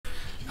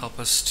Help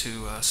us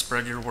to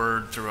spread your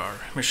word through our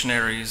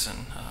missionaries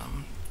and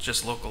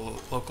just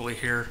locally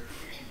here.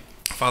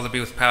 Father,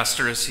 be with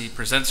Pastor as he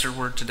presents your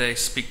word today.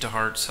 Speak to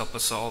hearts. Help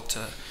us all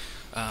to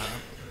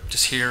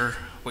just hear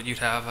what you'd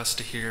have us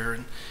to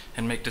hear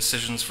and make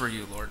decisions for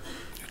you, Lord.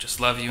 We just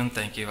love you and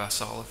thank you. I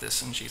ask all of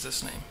this in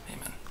Jesus' name.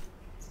 Amen.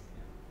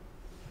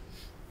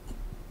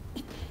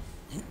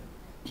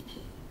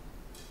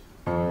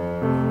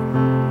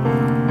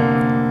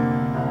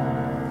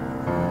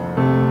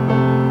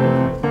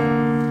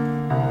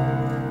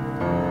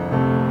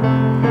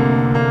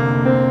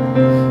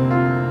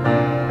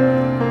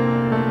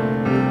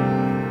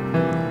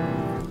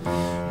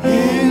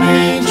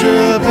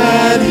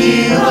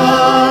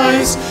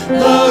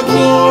 The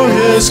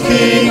glorious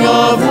King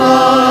of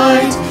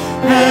light,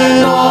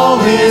 and all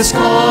his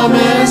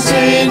commons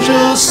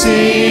angels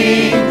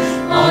sing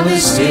on the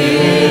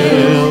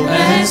still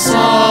and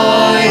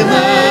silent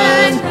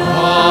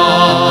night.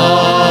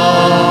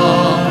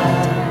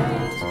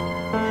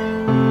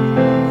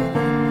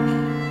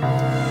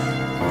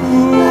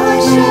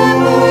 The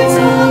shepherds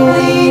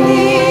humbly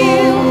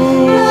kneel,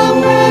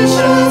 the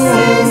precious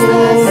is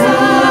the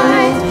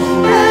sight,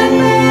 and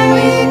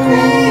Mary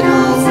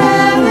cradles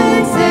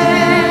heaven's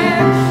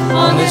air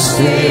on the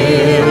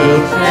still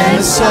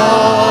and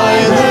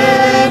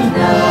silent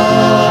night.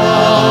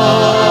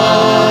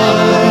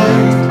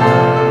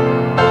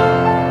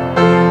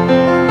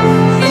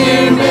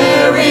 Hear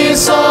Mary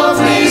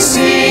softly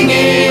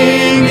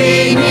singing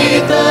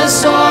beneath the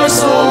stars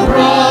so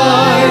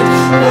bright,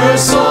 her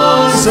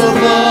songs of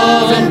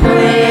love and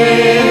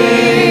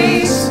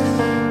praise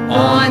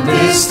on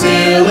this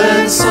still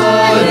and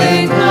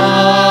silent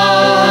night.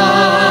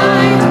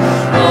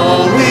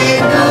 Holy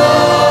night.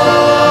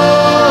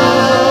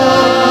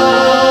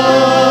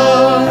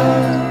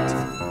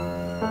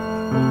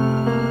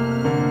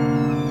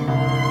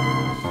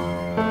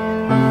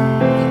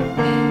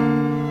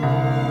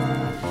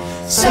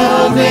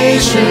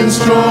 Salvation's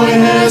joy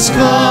has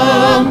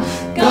come,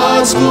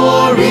 God's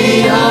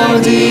glory our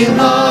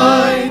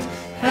delight,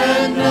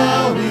 and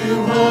now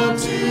new hope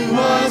to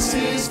us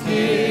is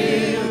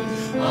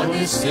given on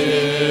this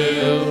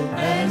still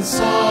and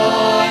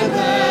silent